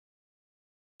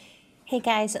Hey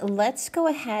guys, let's go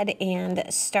ahead and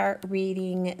start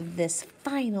reading this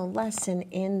final lesson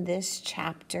in this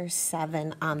chapter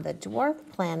 7 on the dwarf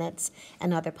planets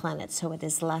and other planets. So it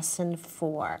is lesson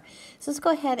 4. So let's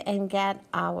go ahead and get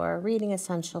our reading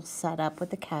essentials set up with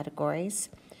the categories.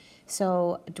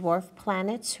 So dwarf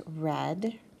planets,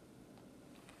 red.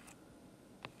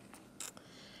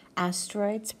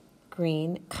 Asteroids,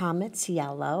 green. Comets,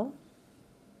 yellow.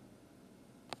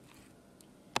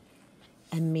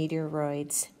 And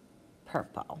meteoroids,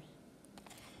 purple.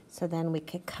 So then we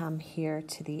could come here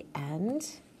to the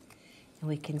end and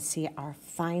we can see our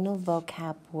final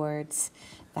vocab words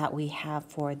that we have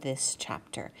for this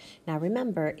chapter. Now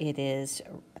remember, it is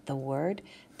the word,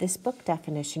 this book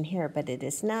definition here, but it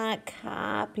is not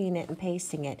copying it and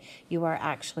pasting it. You are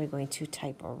actually going to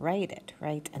type or write it,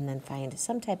 right? And then find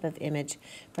some type of image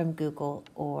from Google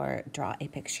or draw a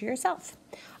picture yourself.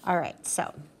 All right,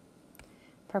 so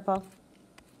purple,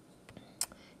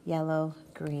 yellow,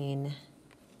 green,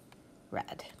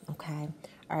 red, okay?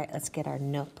 All right, let's get our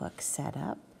notebook set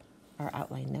up, our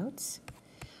outline notes.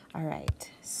 All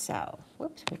right, so,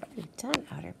 whoops, we've already done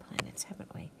outer planets,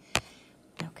 haven't we?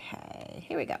 Okay,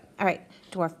 here we go. All right,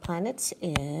 dwarf planets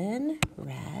in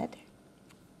red,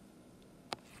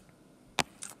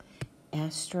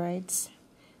 asteroids,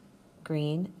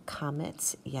 green,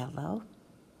 comets, yellow,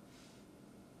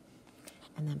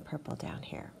 and then purple down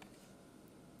here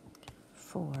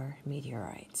for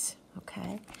meteoroids,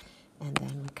 okay? And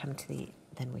then we come to the,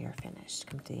 then we are finished,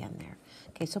 come to the end there.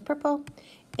 Okay, so purple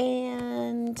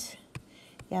and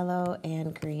yellow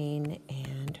and green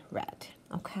and red,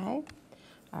 okay?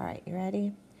 All right, you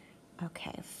ready?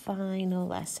 Okay, final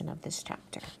lesson of this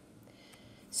chapter.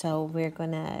 So we're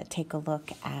gonna take a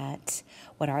look at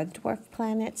what are the dwarf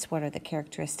planets, what are the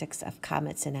characteristics of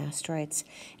comets and asteroids,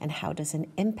 and how does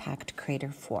an impact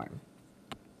crater form?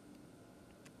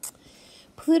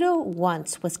 Pluto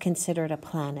once was considered a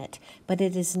planet, but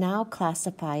it is now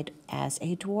classified as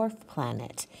a dwarf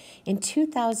planet. In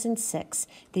 2006,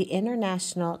 the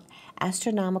International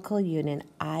Astronomical Union,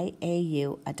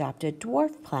 IAU, adopted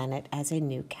dwarf planet as a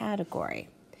new category.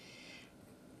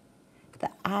 The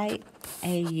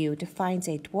IAU defines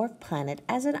a dwarf planet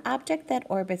as an object that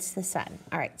orbits the sun.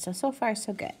 All right, so far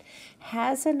so good.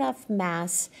 Has enough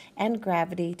mass and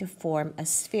gravity to form a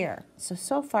sphere.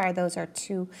 So far those are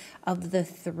two of the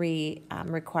three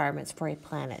requirements for a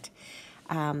planet.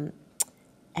 And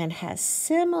has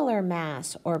similar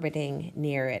mass orbiting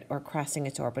near it or crossing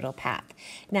its orbital path.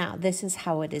 Now, this is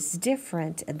how it is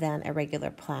different than a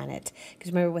regular planet.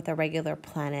 Because remember, with a regular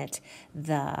planet,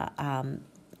 the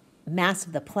mass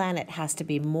of the planet has to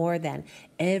be more than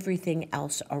everything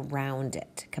else around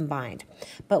it combined.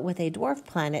 But with a dwarf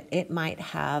planet, it might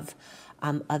have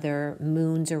other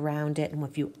moons around it, and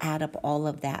if you add up all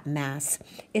of that mass,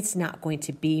 it's not going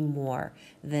to be more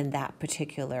than that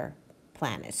particular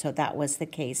planet. So that was the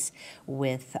case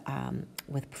with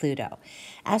Pluto.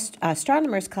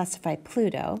 Astronomers classify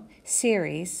Pluto,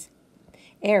 Ceres,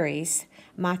 Aries,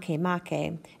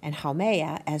 Makemake, and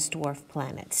Haumea as dwarf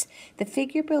planets. The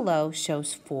figure below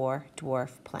shows 4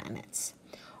 dwarf planets.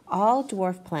 All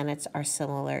dwarf planets are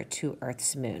similar to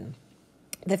Earth's moon.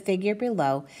 The figure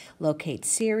below locates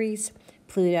Ceres,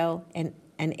 Pluto, and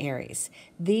Aries.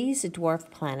 These dwarf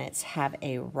planets have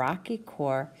a rocky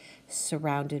core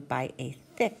surrounded by a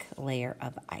thick layer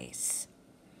of ice.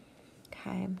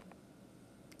 Okay.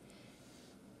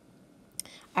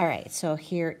 All right, so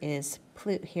here is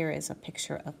a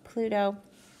picture of Pluto.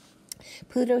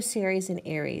 Pluto, Ceres, and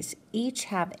Aries each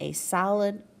have a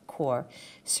solid core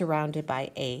surrounded by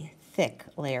a thick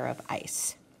layer of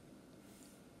ice.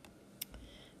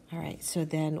 All right, so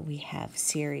then we have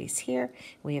Ceres here.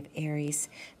 We have Aries.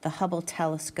 The Hubble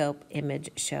telescope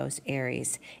image shows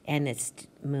Aries and its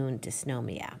moon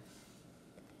Dysnomia.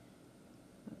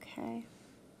 Okay.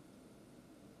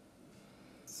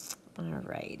 All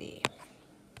righty.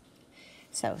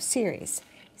 So Ceres.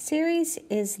 Ceres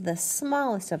is the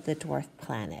smallest of the dwarf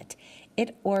planet.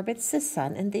 It orbits the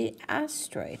sun in the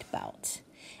asteroid belt.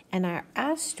 And our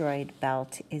asteroid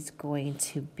belt is going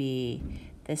to be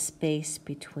the space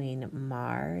between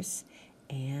Mars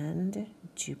and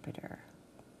Jupiter.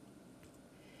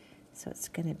 So it's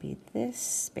going to be this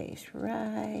space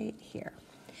right here.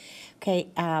 Okay,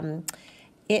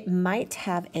 it might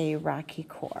have a rocky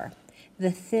core.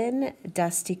 The thin,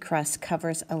 dusty crust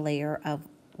covers a layer of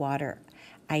water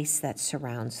ice that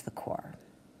surrounds the core.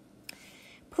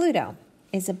 Pluto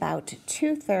is about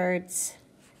 2/3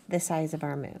 the size of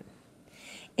our moon.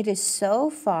 It is so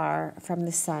far from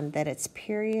the sun that its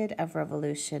period of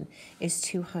revolution is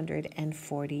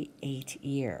 248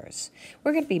 years.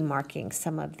 We're going to be marking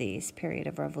some of these period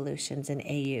of revolutions and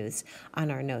AUs on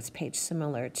our notes page,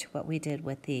 similar to what we did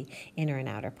with the inner and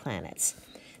outer planets.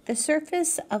 The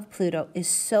surface of Pluto is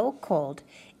so cold,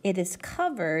 it is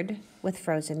covered with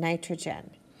frozen nitrogen.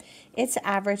 Its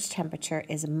average temperature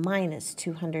is minus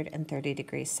 230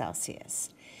 degrees Celsius.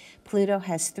 Pluto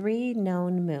has 3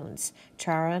 known moons,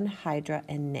 Charon, Hydra,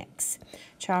 and Nix.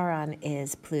 Charon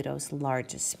is Pluto's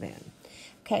largest moon.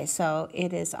 Okay, so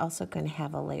it is also going to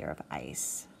have a layer of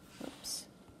ice. Oops.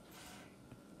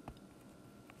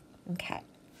 Okay.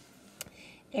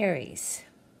 Aries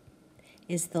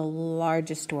is the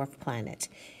largest dwarf planet.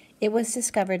 It was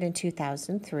discovered in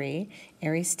 2003.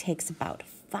 Aries takes about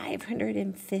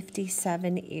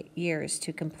 557 years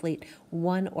to complete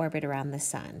one orbit around the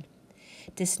sun.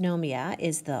 Dysnomia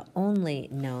is the only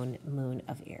known moon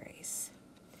of Aries.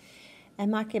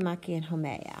 And Makemake and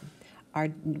Haumea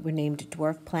were named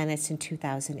dwarf planets in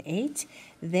 2008.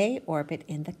 They orbit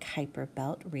in the Kuiper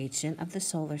Belt region of the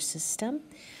solar system.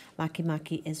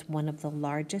 Makemake is one of the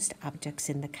largest objects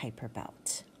in the Kuiper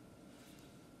Belt.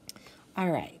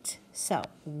 All right, so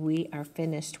we are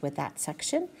finished with that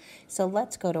section. So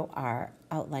let's go to our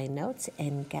outline notes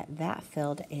and get that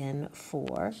filled in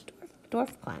for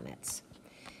dwarf planets.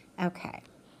 Okay.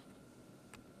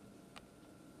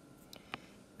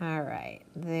 All right,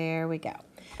 there we go.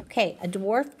 Okay, a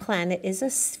dwarf planet is a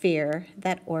sphere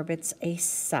that orbits a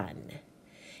sun.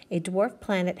 A dwarf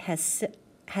planet has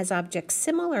objects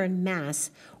similar in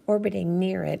mass orbiting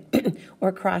near it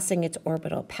or crossing its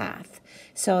orbital path.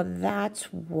 So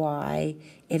that's why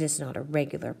it is not a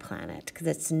regular planet, because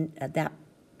it's that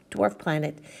dwarf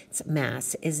planet's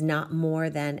mass is not more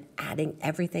than adding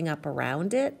everything up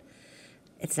around it.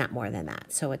 It's not more than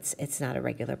that, so it's not a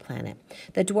regular planet.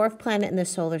 The dwarf planet in the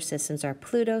solar systems are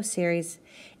Pluto, Ceres,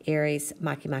 Aries,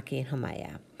 Makemake, and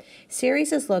Haumea.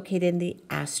 Ceres is located in the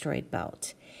asteroid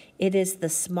belt. It is the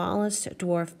smallest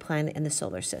dwarf planet in the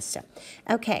solar system.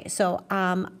 Okay, so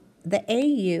the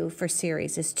AU for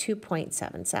Ceres is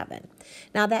 2.77.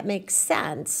 Now that makes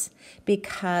sense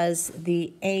because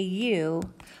the AU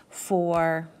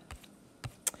for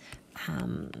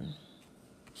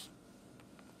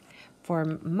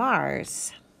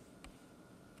Mars,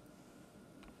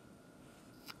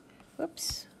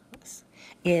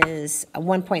 is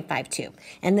 1.52.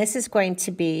 And this is going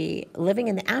to be living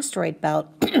in the asteroid belt,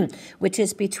 which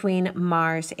is between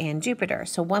Mars and Jupiter.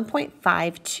 So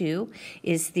 1.52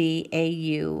 is the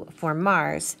AU for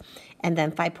Mars, and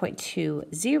then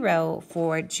 5.20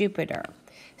 for Jupiter.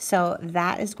 So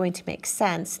that is going to make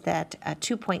sense that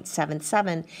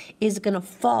 2.77 is going to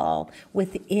fall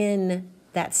within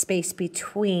that space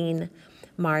between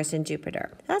Mars and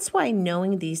Jupiter. That's why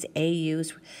knowing these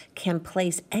AUs can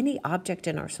place any object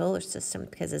in our solar system,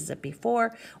 because is it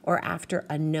before or after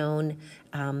a known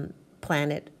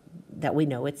planet that we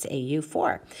know it's AU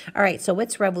for. All right, so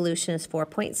its revolution is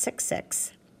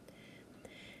 4.66.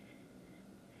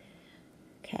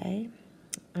 Okay.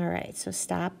 All right, so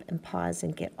stop and pause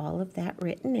and get all of that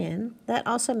written in. That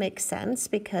also makes sense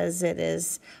because it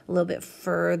is a little bit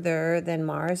further than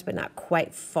Mars, but not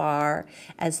quite far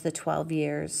as the 12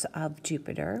 years of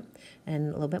Jupiter, and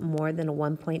a little bit more than a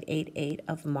 1.88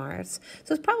 of Mars.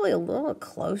 So it's probably a little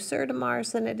closer to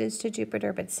Mars than it is to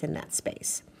Jupiter, but it's in that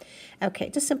space. Okay,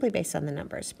 just simply based on the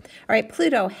numbers. All right,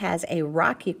 Pluto has a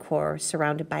rocky core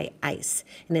surrounded by ice,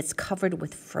 and it's covered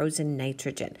with frozen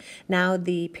nitrogen. Now,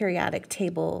 the periodic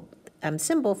table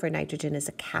symbol for nitrogen is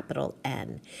a capital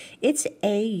N. Its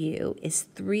AU is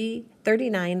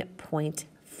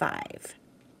 39.5.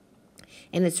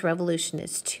 And its revolution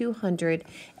is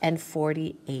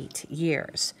 248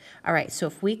 years. All right, so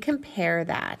if we compare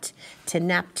that to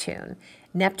Neptune,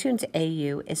 Neptune's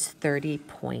AU is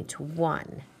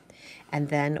 30.1. And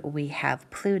then we have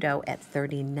Pluto at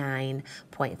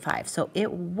 39.5. So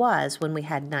it was, when we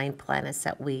had 9 planets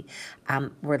that we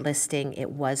were listing,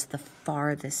 it was the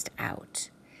farthest out.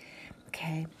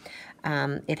 Okay.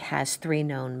 It has 3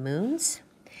 known moons.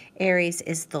 Aries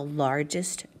is the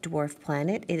largest dwarf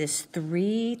planet. It is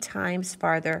 3 times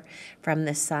farther from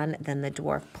the sun than the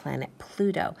dwarf planet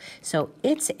Pluto. So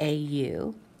its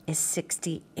AU is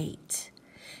 68.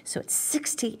 So it's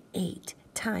 68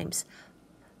 times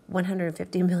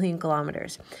 150 million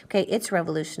kilometers. Okay, its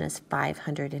revolution is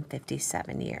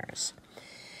 557 years.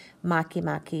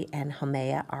 Makemake and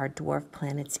Haumea are dwarf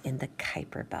planets in the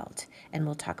Kuiper Belt, and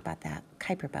we'll talk about that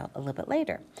Kuiper Belt a little bit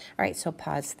later. All right, so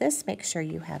pause this, make sure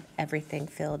you have everything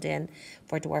filled in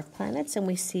for dwarf planets, and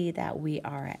we see that we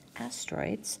are at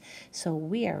asteroids, so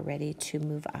we are ready to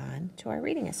move on to our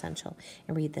reading essential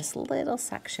and read this little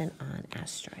section on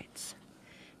asteroids.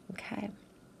 Okay.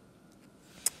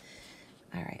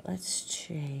 All right, let's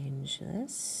change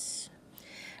this.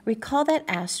 Recall that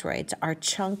asteroids are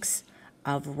chunks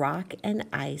of rock and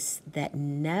ice that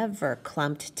never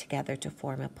clumped together to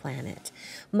form a planet.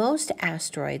 Most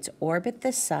asteroids orbit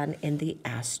the sun in the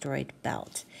asteroid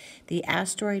belt. The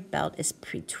asteroid belt is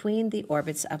between the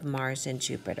orbits of Mars and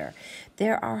Jupiter.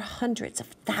 There are hundreds of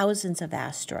thousands of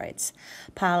asteroids.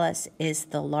 Pallas is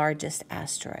the largest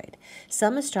asteroid.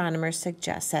 Some astronomers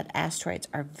suggest that asteroids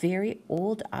are very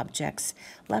old objects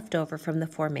left over from the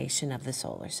formation of the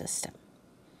solar system.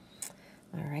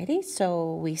 Alrighty,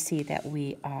 so we see that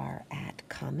we are at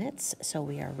comets, so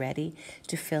we are ready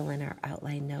to fill in our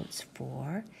outline notes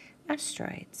for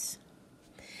asteroids.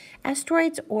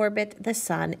 Asteroids orbit the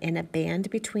sun in a band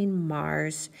between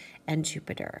Mars and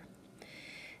Jupiter.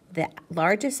 The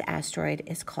largest asteroid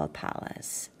is called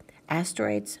Pallas.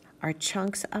 Asteroids are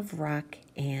chunks of rock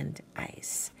and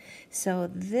ice. So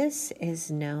this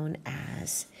is known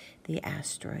as the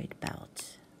asteroid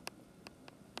belt.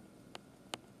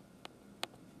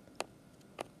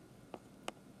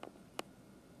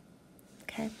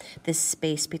 Okay, this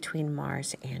space between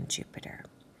Mars and Jupiter.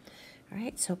 All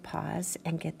right, so pause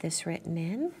and get this written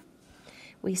in.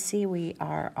 We see we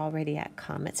are already at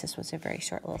comets. This was a very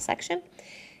short little section.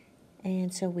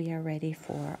 And so we are ready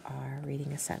for our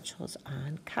reading essentials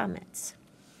on comets.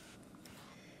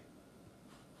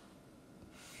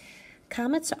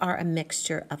 Comets are a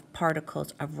mixture of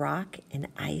particles of rock and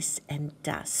ice and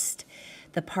dust.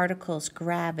 The particles'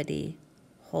 gravity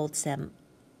holds them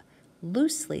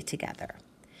loosely together.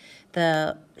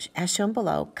 As shown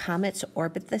below, comets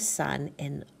orbit the sun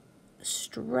in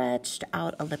stretched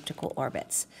out elliptical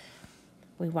orbits.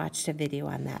 We watched a video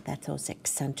on that. That's those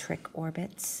eccentric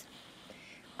orbits.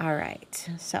 All right,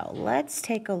 so let's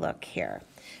take a look here.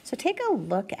 So take a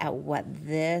look at what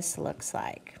this looks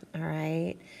like, all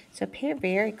right? So pay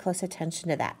very close attention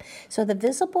to that. So the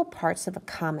visible parts of a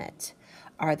comet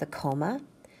are the coma,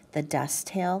 the dust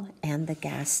tail, and the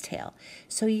gas tail.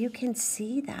 So you can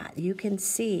see that. You can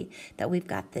see that we've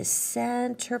got this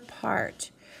center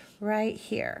part right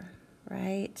here,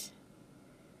 right?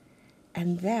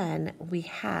 And then we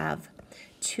have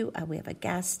we have a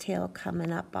gas tail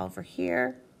coming up over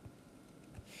here.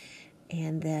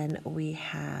 And then we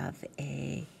have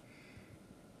there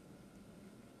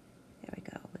we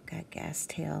go. We've got gas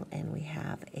tail and we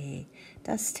have a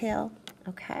dust tail,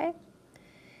 okay?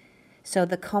 So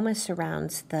the coma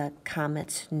surrounds the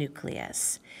comet's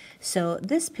nucleus. So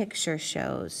this picture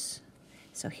shows,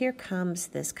 so here comes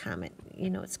this comet.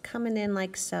 You know, it's coming in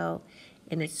like so,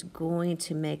 and it's going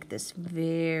to make this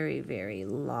very, very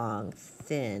long,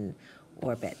 thin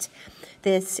orbit.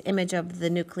 This image of the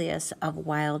nucleus of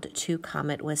Wild 2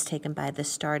 comet was taken by the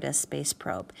Stardust space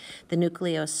probe. The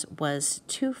nucleus was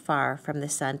too far from the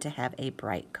sun to have a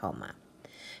bright coma.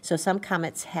 So some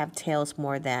comets have tails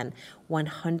more than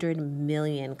 100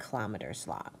 million kilometers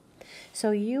long. So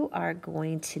you are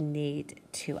going to need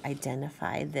to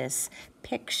identify this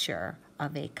picture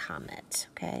of a comet,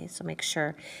 okay? So make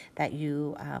sure that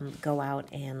you go out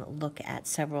and look at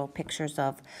several pictures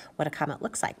of what a comet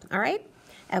looks like, all right?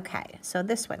 Okay, so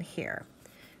this one here,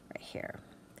 right here.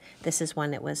 This is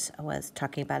one that was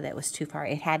talking about that was too far.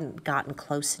 It hadn't gotten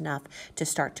close enough to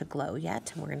start to glow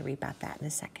yet, and we're gonna read about that in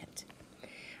a second.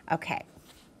 Okay,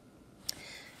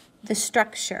 the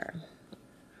structure.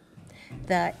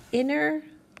 The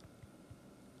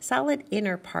solid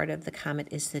inner part of the comet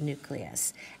is the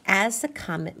nucleus. As the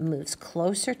comet moves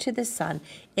closer to the sun,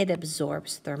 it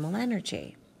absorbs thermal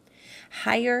energy.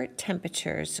 Higher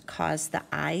temperatures cause the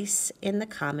ice in the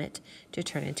comet to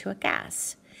turn into a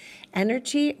gas.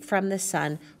 Energy from the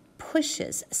sun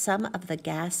pushes some of the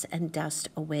gas and dust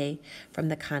away from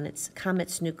the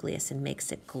comet's nucleus and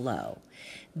makes it glow.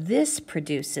 This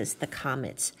produces the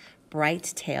comet's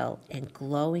bright tail and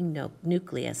glowing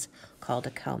nucleus called a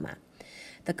coma.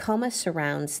 The coma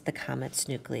surrounds the comet's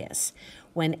nucleus.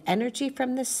 When energy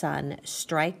from the sun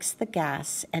strikes the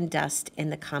gas and dust in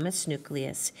the comet's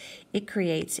nucleus, it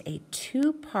creates a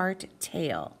two-part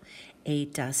tail, a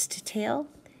dust tail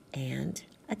and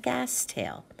a gas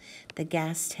tail. The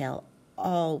gas tail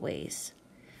always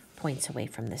points away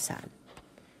from the sun.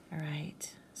 All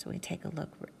right, so we take a look,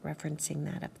 referencing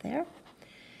that up there.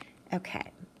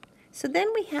 Okay, so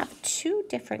then we have two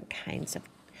different kinds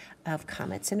of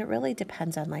comets, and it really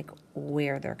depends on like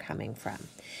where they're coming from.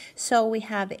 So we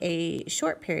have a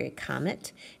short period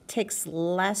comet. It takes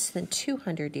less than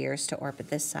 200 years to orbit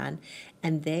the sun,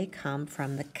 and they come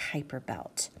from the Kuiper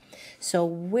belt. So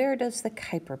where does the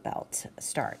Kuiper belt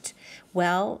start?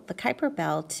 Well, the Kuiper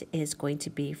belt is going to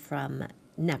be from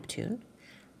Neptune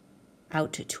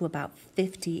out to about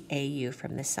 50 AU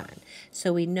from the sun.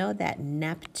 So we know that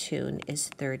Neptune is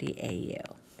 30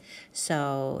 AU.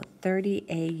 So 30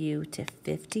 AU to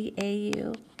 50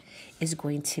 AU is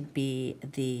going to be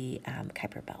the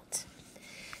Kuiper belt.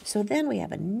 So then we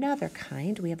have another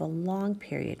kind. We have a long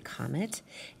period comet,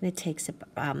 and it takes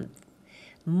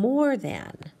more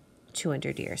than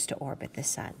 200 years to orbit the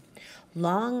sun.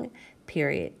 Long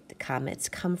period comets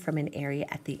come from an area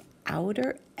at the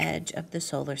outer edge of the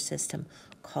solar system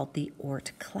called the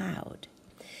Oort cloud.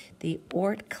 The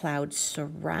Oort cloud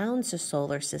surrounds the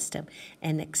solar system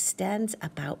and extends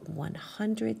about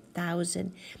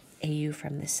 100,000 AU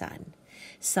from the sun.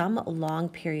 Some long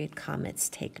period comets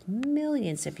take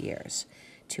millions of years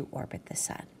to orbit the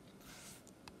sun.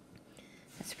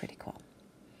 That's pretty cool.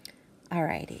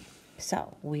 Alrighty,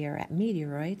 so we are at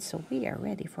meteoroids, so we are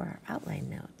ready for our outline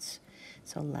notes.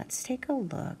 So let's take a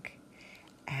look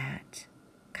at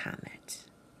comet.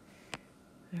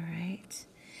 All right.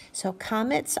 So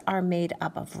comets are made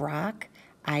up of rock,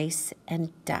 ice,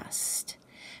 and dust.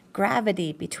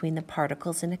 Gravity between the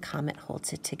particles in a comet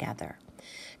holds it together.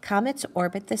 Comets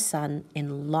orbit the sun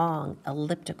in long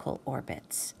elliptical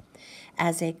orbits.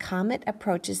 As a comet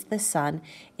approaches the sun,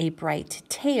 a bright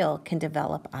tail can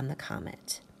develop on the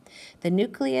comet. The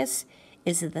nucleus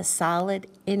is the solid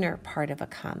inner part of a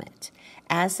comet.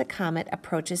 As the comet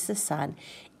approaches the sun,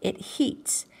 it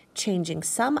heats, changing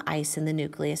some ice in the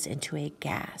nucleus into a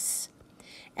gas.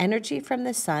 Energy from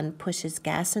the sun pushes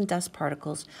gas and dust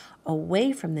particles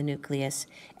away from the nucleus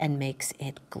and makes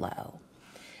it glow.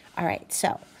 All right,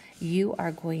 so you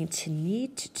are going to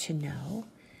need to know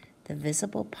the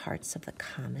visible parts of the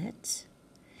comet.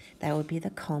 That would be the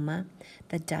coma,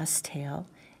 the dust tail,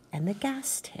 and the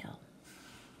gas tail.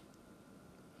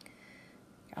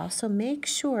 Also make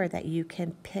sure that you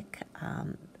can pick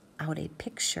out a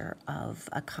picture of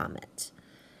a comet.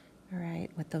 All right,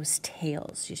 with those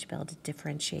tails, you should be able to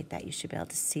differentiate that. You should be able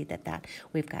to see that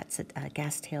we've got a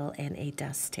gas tail and a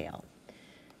dust tail.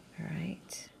 All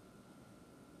right.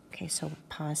 Okay, so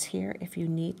pause here if you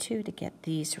need to get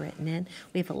these written in.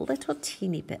 We have a little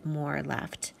teeny bit more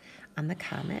left on the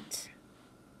comet.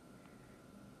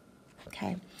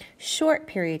 Okay, short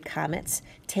period comets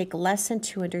take less than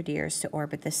 200 years to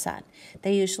orbit the sun.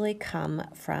 They usually come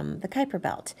from the Kuiper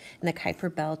belt, and the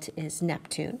Kuiper belt is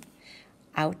Neptune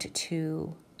out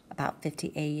to about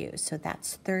 50 AUs. So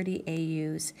that's 30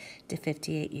 AUs to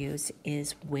 50 AUs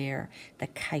is where the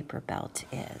Kuiper belt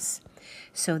is.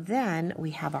 So then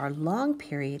we have our long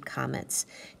period comets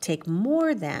take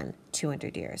more than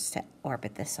 200 years to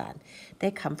orbit the sun.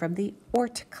 They come from the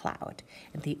Oort cloud,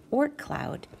 and the Oort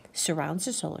cloud surrounds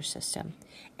the solar system,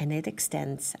 and it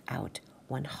extends out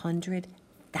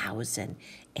 100,000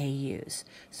 AUs.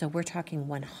 So we're talking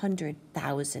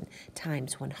 100,000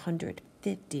 times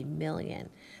 150 million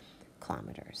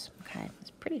kilometers. Okay,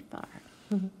 it's pretty far.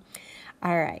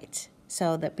 All right.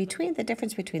 So the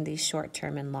difference between these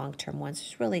short-term and long-term ones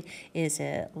is really, is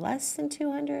it less than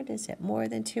 200? Is it more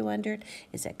than 200?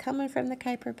 Is it coming from the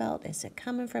Kuiper belt? Is it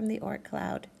coming from the Oort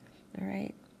cloud? All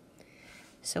right.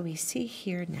 So we see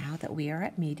here now that we are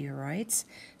at meteoroids.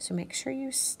 So make sure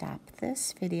you stop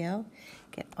this video,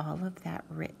 get all of that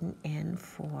written in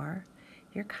for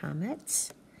your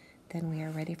comets. Then we are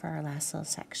ready for our last little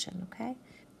section, okay?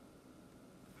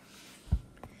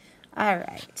 All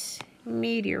right,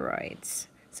 meteoroids.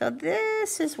 So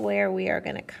this is where we are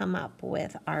going to come up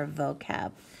with our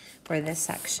vocab for this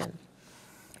section.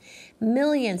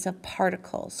 Millions of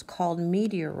particles called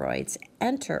meteoroids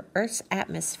enter Earth's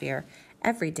atmosphere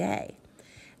every day.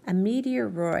 A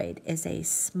meteoroid is a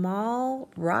small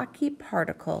rocky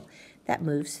particle that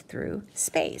moves through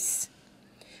space.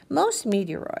 Most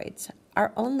meteoroids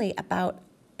are only about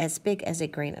as big as a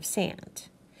grain of sand.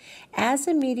 As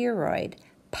a meteoroid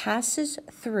passes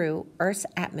through Earth's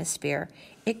atmosphere,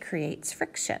 it creates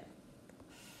friction.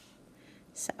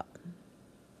 So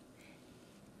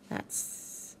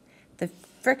that's the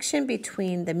friction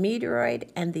between the meteoroid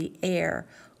and the air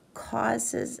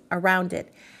causes around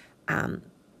it.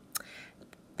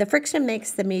 The friction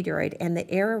makes the meteoroid and the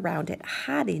air around it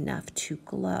hot enough to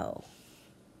glow.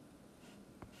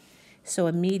 So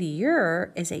a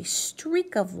meteor is a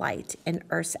streak of light in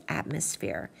Earth's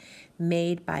atmosphere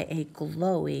made by a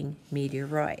glowing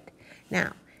meteoroid.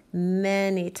 Now,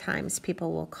 Many times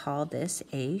people will call this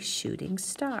a shooting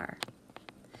star.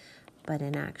 But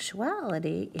in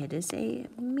actuality, it is a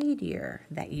meteor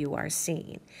that you are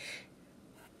seeing.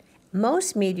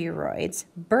 Most meteoroids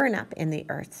burn up in the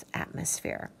Earth's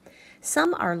atmosphere.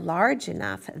 Some are large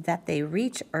enough that they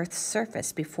reach Earth's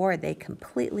surface before they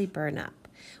completely burn up.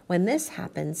 When this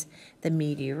happens, the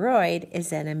meteoroid is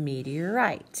then a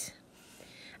meteorite.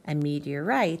 A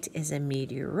meteorite is a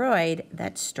meteoroid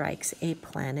that strikes a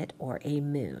planet or a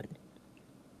moon.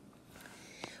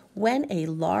 When a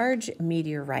large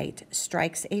meteorite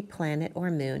strikes a planet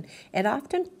or moon, it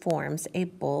often forms a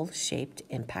bowl-shaped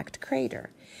impact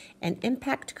crater. An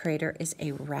impact crater is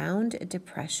a round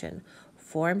depression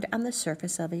formed on the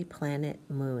surface of a planet,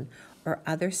 moon, or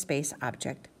other space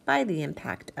object by the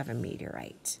impact of a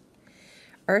meteorite.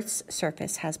 Earth's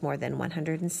surface has more than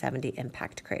 170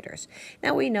 impact craters.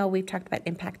 Now we know we've talked about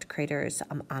impact craters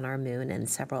on our moon and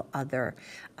several other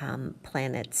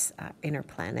planets, inner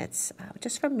planets,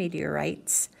 just from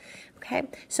meteorites. Okay,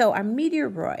 so our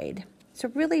meteoroid,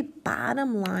 so really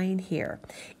bottom line here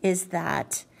is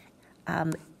that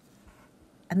a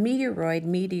meteoroid,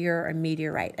 meteor, or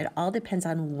meteorite, it all depends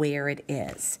on where it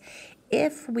is.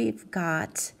 If we've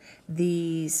got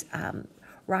these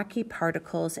rocky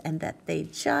particles and that they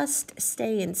just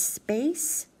stay in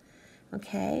space,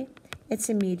 okay, it's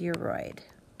a meteoroid.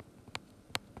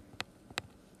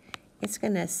 It's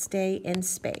going to stay in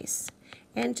space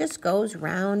and just goes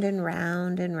round and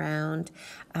round and round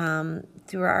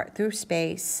through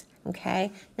space,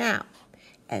 okay? Now,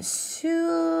 as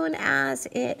soon as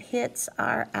it hits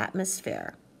our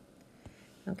atmosphere,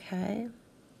 okay,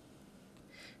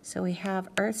 so we have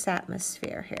Earth's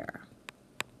atmosphere here.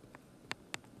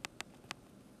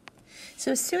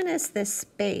 So as soon as this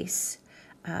space,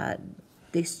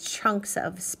 these chunks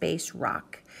of space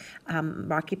rock,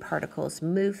 rocky particles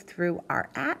move through our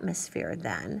atmosphere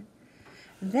then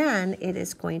it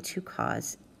is going to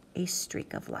cause a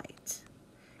streak of light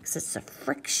because it's a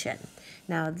friction.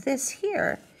 Now this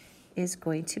here is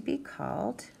going to be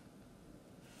called,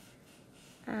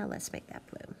 let's make that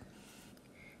blue,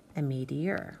 a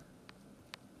meteor.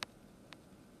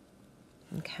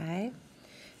 Okay,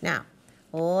 now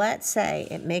let's say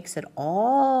it makes it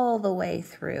all the way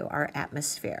through our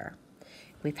atmosphere.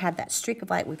 We've had that streak of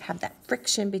light, we've had that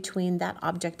friction between that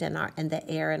object and the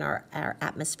air in our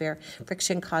atmosphere,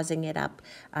 friction causing it up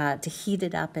to heat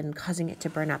it up and causing it to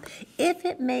burn up. If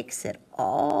it makes it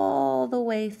all the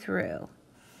way through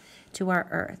to our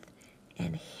Earth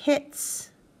and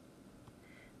hits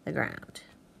the ground,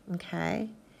 okay,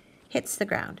 hits the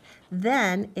ground,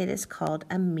 then it is called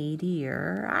a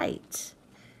meteorite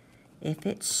if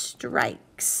it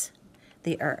strikes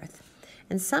the Earth.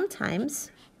 And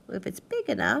sometimes, if it's big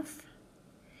enough,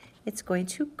 it's going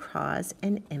to cause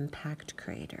an impact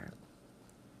crater.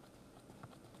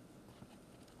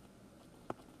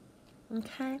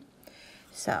 Okay,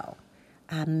 so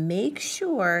make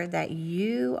sure that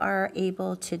you are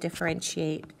able to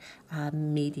differentiate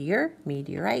meteor,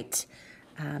 meteorite,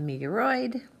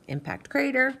 meteoroid, impact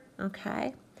crater,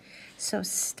 okay? So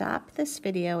stop this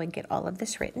video and get all of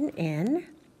this written in,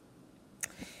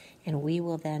 and we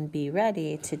will then be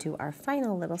ready to do our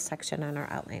final little section on our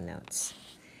outline notes.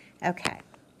 Okay.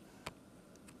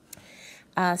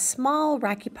 A small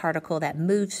rocky particle that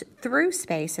moves through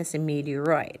space is a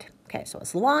meteoroid. Okay, so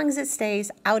as long as it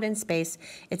stays out in space,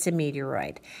 it's a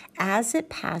meteoroid. As it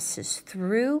passes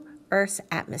through Earth's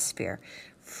atmosphere,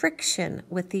 friction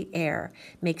with the air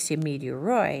makes a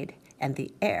meteoroid and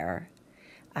the air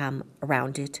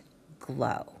around it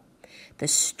glow. The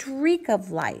streak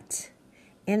of light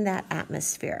in that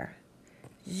atmosphere,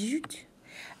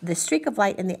 the streak of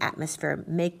light in the atmosphere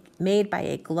made by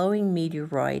a glowing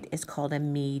meteoroid is called a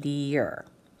meteor.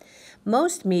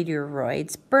 Most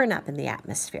meteoroids burn up in the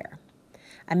atmosphere.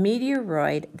 A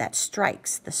meteoroid that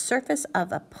strikes the surface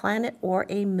of a planet or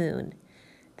a moon,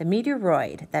 the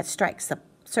meteoroid that strikes the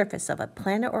surface of a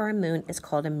planet or a moon is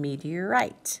called a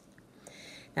meteorite.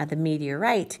 Now, the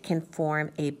meteorite can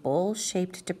form a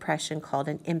bowl-shaped depression called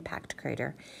an impact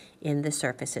crater in the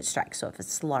surface it strikes, so if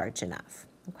it's large enough,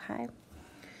 okay?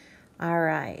 All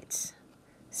right,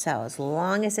 so as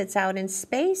long as it's out in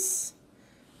space,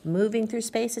 moving through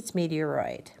space, it's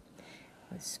meteoroid.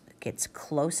 It gets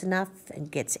close enough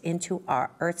and gets into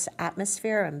our Earth's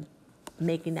atmosphere and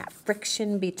making that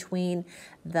friction between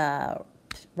the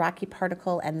rocky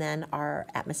particle and then our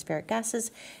atmospheric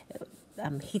gases,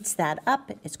 heats that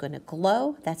up, it's going to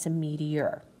glow, that's a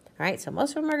meteor. All right, so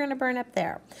most of them are going to burn up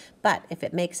there. But if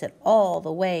it makes it all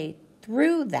the way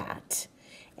through that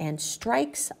and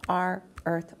strikes our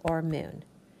Earth or moon,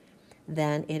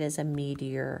 then it is a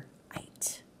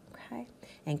meteorite.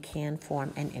 and can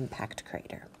form an impact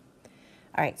crater.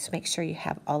 All right, so make sure you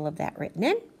have all of that written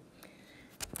in.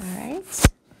 All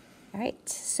right,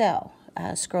 so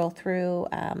scroll through,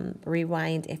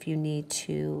 rewind if you need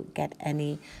to get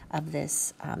any of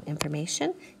this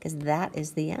information, because that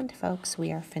is the end, folks.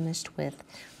 We are finished with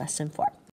lesson 4.